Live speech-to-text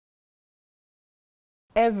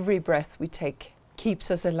Every breath we take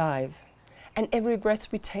keeps us alive, and every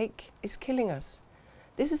breath we take is killing us.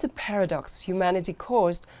 This is a paradox humanity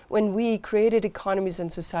caused when we created economies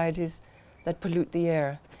and societies that pollute the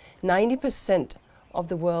air. 90% of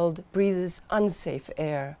the world breathes unsafe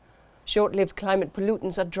air. Short-lived climate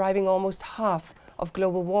pollutants are driving almost half of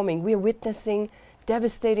global warming. We are witnessing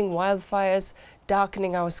devastating wildfires,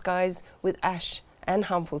 darkening our skies with ash and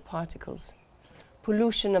harmful particles.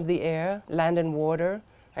 Pollution of the air, land and water,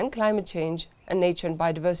 and climate change and nature and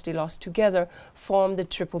biodiversity loss together form the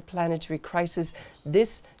triple planetary crisis.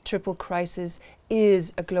 This triple crisis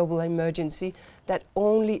is a global emergency that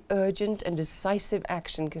only urgent and decisive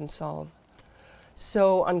action can solve.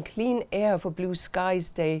 So on Clean Air for Blue Skies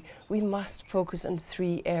Day, we must focus on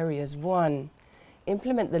 3 areas. 1,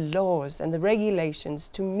 implement the laws and the regulations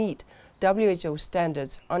to meet WHO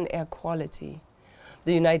standards on air quality.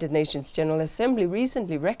 The United Nations General Assembly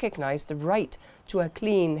recently recognized the right to a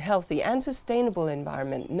clean, healthy and sustainable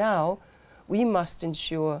environment. Now, we must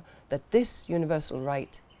ensure that this universal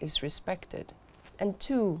right is respected. And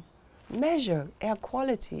 2, measure air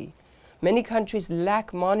quality. Many countries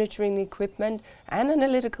lack monitoring equipment and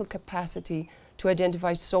analytical capacity to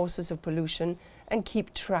identify sources of pollution and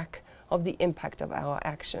keep track of the impact of our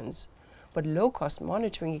actions. But low-cost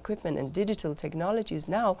monitoring equipment and digital technologies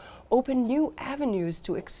now open new avenues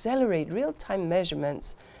to accelerate real-time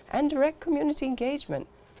measurements and direct community engagement.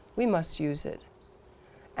 We must use it.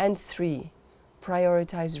 And 3,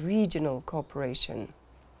 prioritize regional cooperation.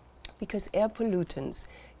 Because air pollutants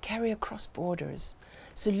carry across borders,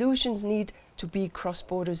 solutions need to be cross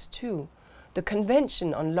borders too. The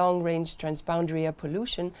Convention on Long-Range Transboundary Air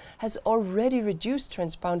Pollution has already reduced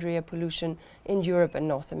transboundary air pollution in Europe and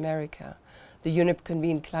North America. The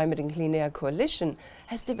UNEP-convened Climate and Clean Air Coalition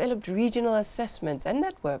has developed regional assessments and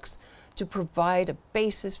networks to provide a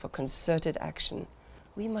basis for concerted action.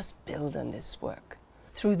 We must build on this work.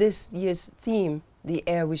 Through this year's theme, The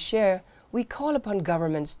Air We Share, we call upon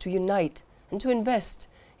governments to unite and to invest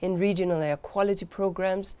in regional air quality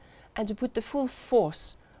programs and to put the full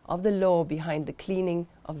force of the law behind the cleaning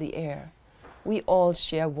of the air. We all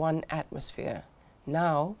share one atmosphere.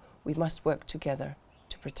 Now we must work together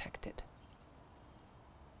to protect it.